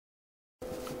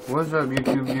What's up,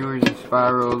 YouTube viewers and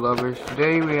Spyro lovers?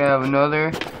 Today we have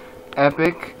another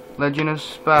epic Legend of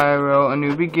Spyro A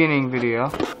New Beginning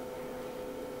video.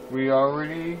 We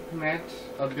already met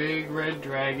a big red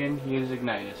dragon. He is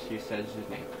Ignitus. He says his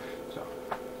name. So,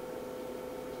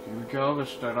 here we go.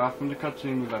 Let's start off from the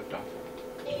cutscene we left off.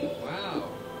 Wow.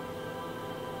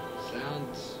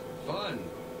 Sounds fun.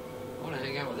 I want to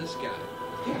hang out with this guy.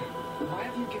 Yeah, why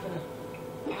have you given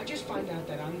up? I just find out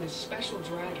that I'm this special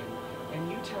dragon,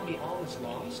 and you tell me all is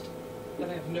lost? That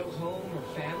I have no home or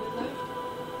family left?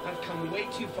 I've come way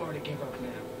too far to give up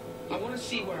now. I want to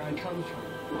see where I come from.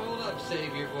 Hold up,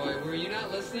 Savior Boy. Were you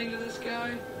not listening to this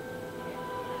guy?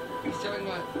 He's talking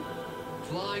about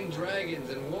flying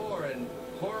dragons and war and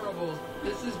horrible...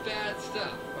 This is bad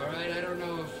stuff, alright? I don't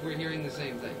know if we're hearing the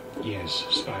same thing. Yes,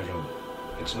 Spyro.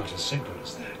 It's not as simple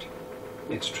as that.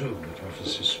 It's true the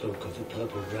prophecies spoke of the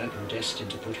purple dragon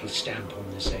destined to put his stamp on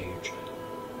this age.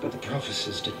 But the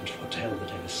prophecies didn't foretell the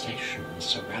devastation that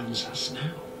surrounds us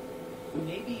now.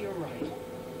 Maybe you're right,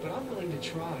 but I'm willing to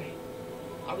try.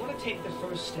 I want to take the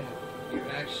first step. You're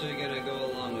actually gonna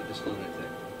go along with this lunatic.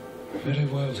 Very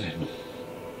well then.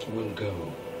 We'll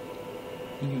go.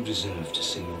 You deserve to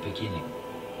see your beginning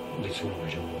before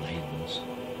it all ends.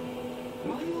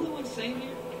 Am I the only one sane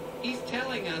here? He's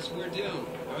telling us we're doomed,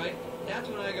 alright? That's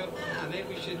when I go,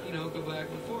 maybe we should, go back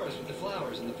to the forest with the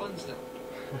flowers and the fun stuff.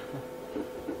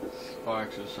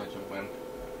 Sparks is such a wimp.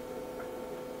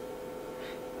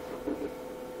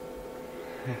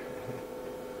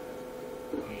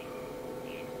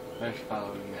 Let's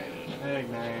follow Ignitus. Hey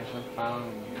Ignitus, I'm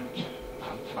following you.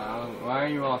 I'm following. Why are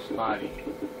you all spotty?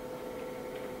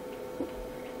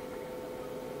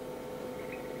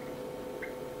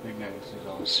 Ignitus is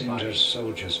all spotty. Cinder's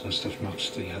soldiers must have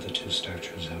knocked the other two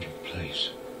statues out of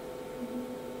place.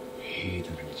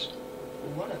 Heathens.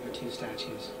 What other two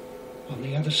statues? On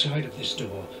the other side of this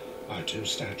door are two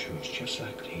statues just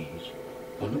like these.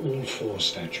 When all four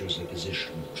statues are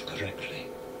positioned correctly,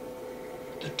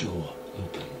 the door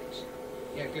opens.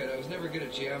 Yeah, good. I was never good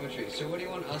at geometry, so what do you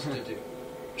want us to do?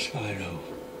 Spyro,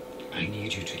 I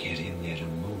need you to get in there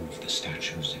and move the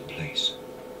statues in place.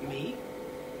 Me?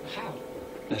 How?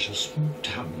 There's a small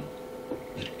tunnel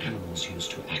that animals use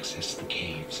to access the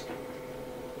caves.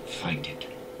 Find it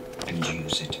and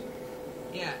use it.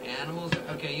 Yeah, animals.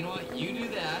 Okay, you know what? You do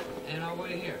that, and I'll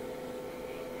wait here.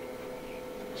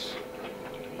 It's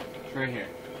right here.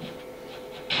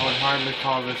 I would hardly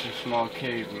call this a small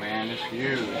cave, man. It's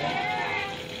huge.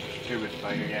 Stupid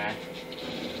spider guy.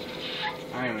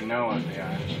 I don't even know what they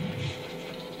are.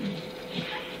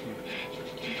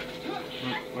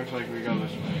 Looks like we go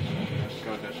this way. Let's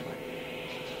go this way.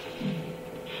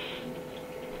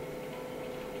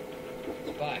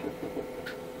 Bye.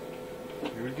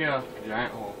 Here we go.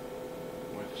 Giant hole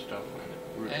with stuff in it.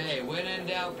 Roots. Hey, when in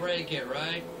doubt, break it,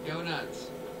 right? Go nuts.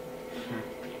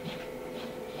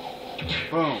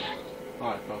 Boom. Oh,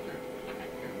 I fell through.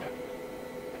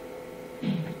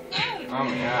 Oh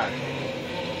my god.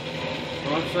 It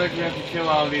looks like we have to kill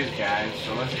all these guys,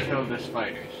 so let's kill the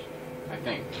spiders. I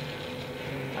think.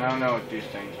 I don't know what these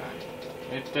things are.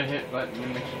 Hit the hit button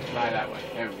and makes it fly that way.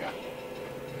 There we go.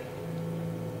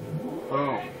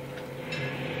 Boom.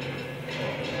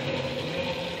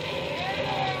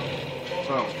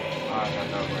 Boom. Oh, I thought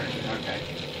that worked. Okay.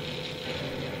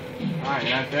 Ah,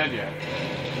 you're not dead yet.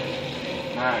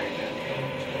 Now you're dead.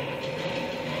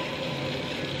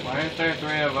 Why is there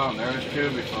three of them? There was two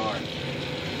before.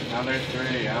 Now there's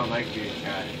three. I don't like these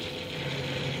guys.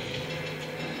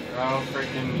 They're all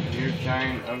freaking huge,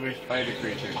 giant, ugly spider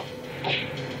creatures.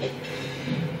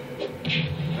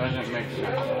 Doesn't make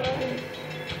sense.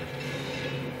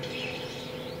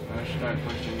 Let's start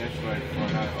pushing this way before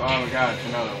another. Oh my god, it's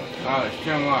another one. Oh, there's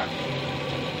two more.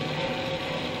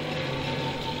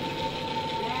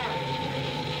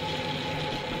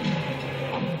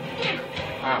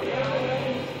 Ow.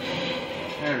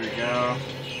 There we go.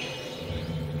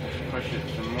 Let's push it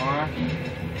some more.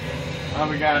 Oh,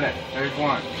 we got it. There's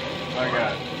one. Oh,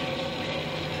 God.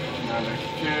 Now there's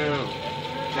two.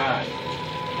 God.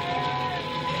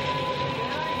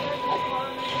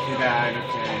 He died.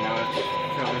 Okay, now let's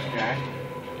kill this guy.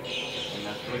 And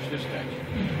let's push this guy.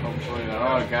 Hopefully,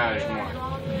 oh, God, there's more.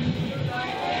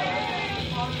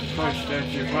 Push,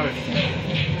 statue, push.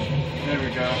 There we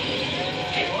go.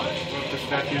 Put the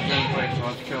statues in place, so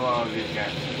let's kill all of these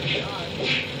guys.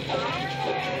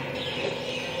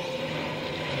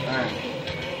 Alright.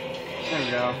 There we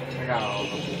go. I got all of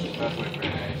them. That's pretty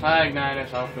nice. Hi,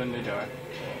 Ignitus. Open the door.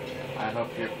 I hope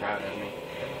you're proud of me.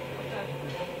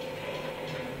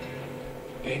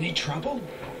 Any trouble?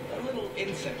 A little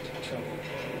insect trouble.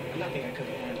 Nothing I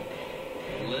couldn't handle.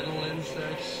 Little insect.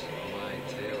 sex, my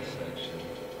tail section.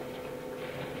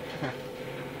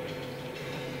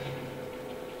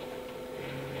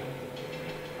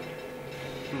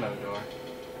 No door.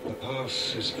 The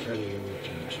past is prelude,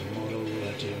 tomorrow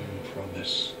a dim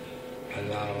promise.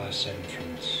 Allow us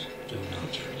entrance, do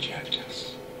not reject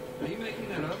us. Are you making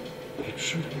that up? It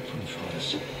should open for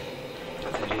us.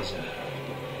 There is a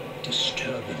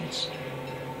disturbance.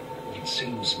 It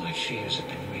seems my fears have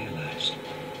been realized.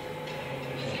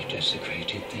 They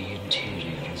desecrated the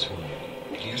interior as well.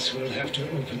 Yes, we'll have to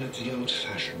open it the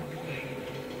old-fashioned way.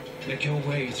 Make your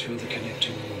way through the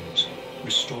connecting rooms,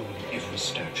 restoring every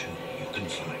statue you can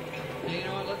find. Hey, you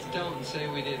know what? Let's don't and say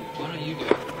we didn't. Why don't you do it?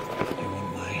 You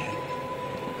want my help?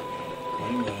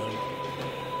 Very well.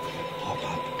 Hop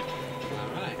up.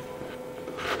 All right.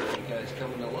 You guys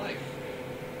coming to life.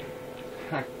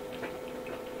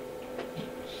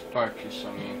 Spark is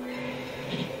so mean.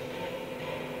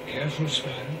 Careful,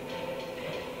 Spyro.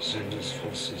 Xander's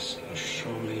forces are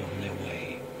surely on their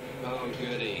way. Oh,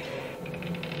 goody.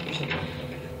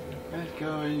 Let's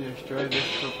go and destroy this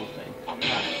purple thing.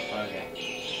 Ah, okay.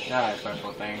 Die,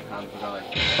 purple thing. How's it going?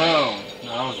 Boom! No,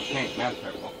 that was pink, not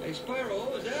purple. Hey, Spyro,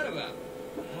 what was that about?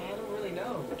 I don't really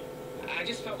know. I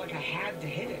just felt like I had to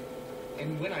hit it.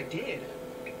 And when I did,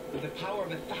 the power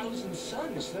of 1,000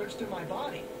 suns surged through my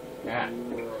body. Yeah.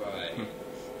 Right.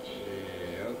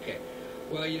 Yeah, okay.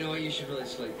 Well, you know what? You should really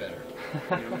sleep better.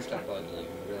 You know, stop bugging you.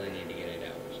 We really need to get 8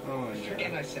 hours. Oh my god.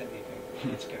 Forget I said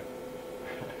anything. Let's go.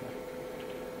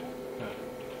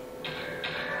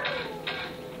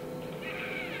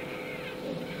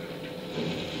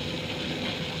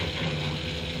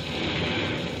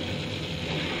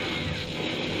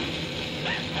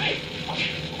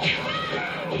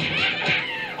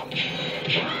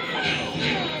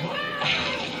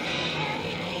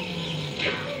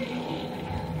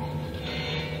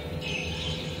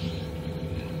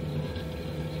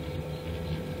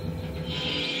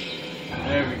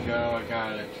 There we go, I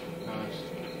got it. I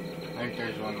think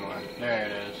there's one more. There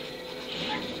it is.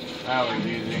 That was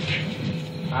easy.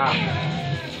 Ah.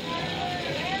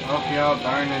 Hope y'all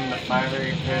burn in the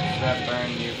fiery pits that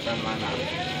burn you from my mouth.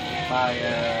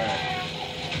 Fire.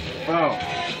 Boom.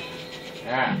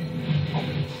 Yeah.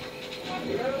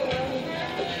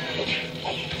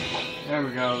 There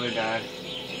we go, they died.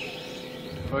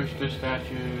 Push the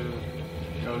statue.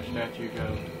 Go, statue,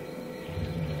 go.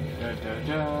 Da da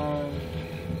da.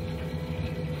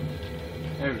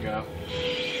 There we go.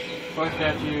 Push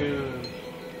statue.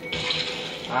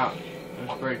 Ow.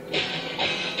 Let's break this.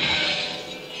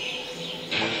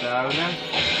 2,000.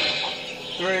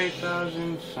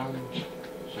 3,000 suns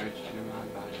search through my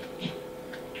body.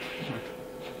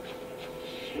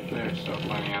 They're so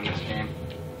funny on this game.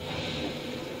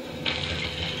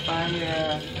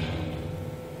 Fire.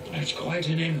 That's quite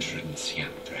an entrance,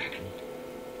 young dragon.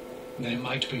 There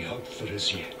might be hope for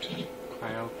us yet.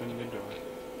 I opened the door.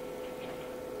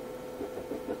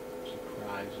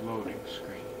 Surprise loading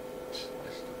screen.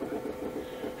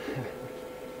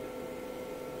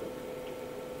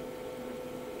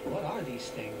 What are these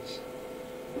things?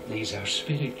 These are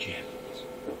spirit gems.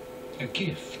 A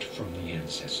gift from the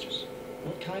ancestors.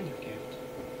 What kind of gift?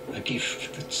 A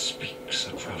gift that speaks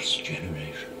across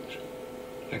generations.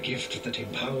 A gift that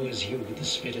empowers you with the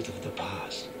spirit of the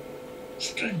past,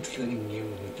 strengthening you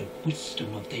with the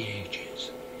wisdom of the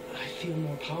ages. I feel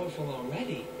more powerful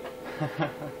already.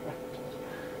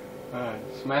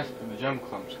 Smash the gem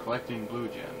clumps. Collecting blue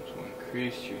gems will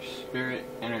increase your spirit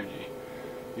energy.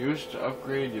 Used to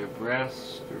upgrade your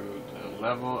breaths through the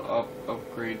level up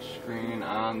upgrade screen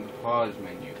on the pause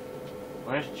menu.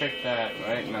 Let's check that.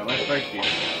 Right now, let's break these.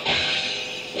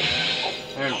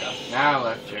 There we go. Now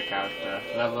let's check out the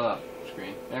level up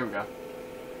screen. There we go.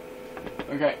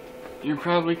 Okay. You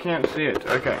probably can't see it.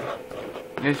 Okay.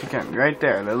 Yes, you can. Right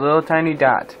there. The little tiny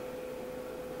dot.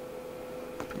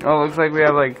 Oh, looks like we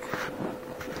have like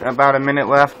about a minute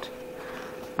left.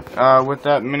 With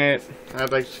that minute,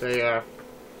 I'd like to say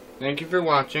thank you for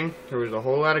watching. There was a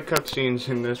whole lot of cutscenes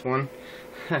in this one.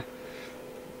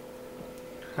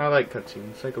 I like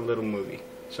cutscenes. It's like a little movie.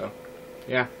 So,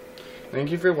 yeah.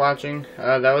 Thank you for watching.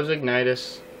 That was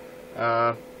Ignitus.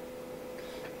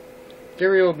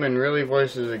 Gary Oldman really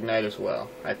voices Ignitus well,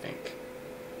 I think.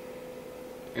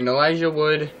 And Elijah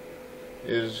Wood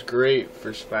is great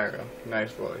for Spyro.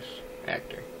 Nice voice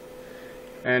actor.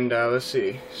 And let's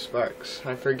see, Sparks.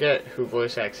 I forget who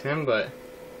voice acts him, but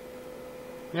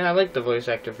yeah, I like the voice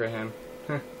actor for him.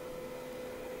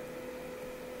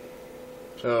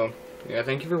 So, yeah,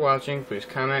 thank you for watching. Please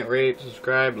comment, rate,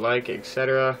 subscribe, like,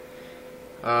 etc.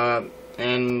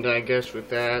 And I guess with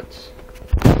that,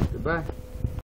 goodbye.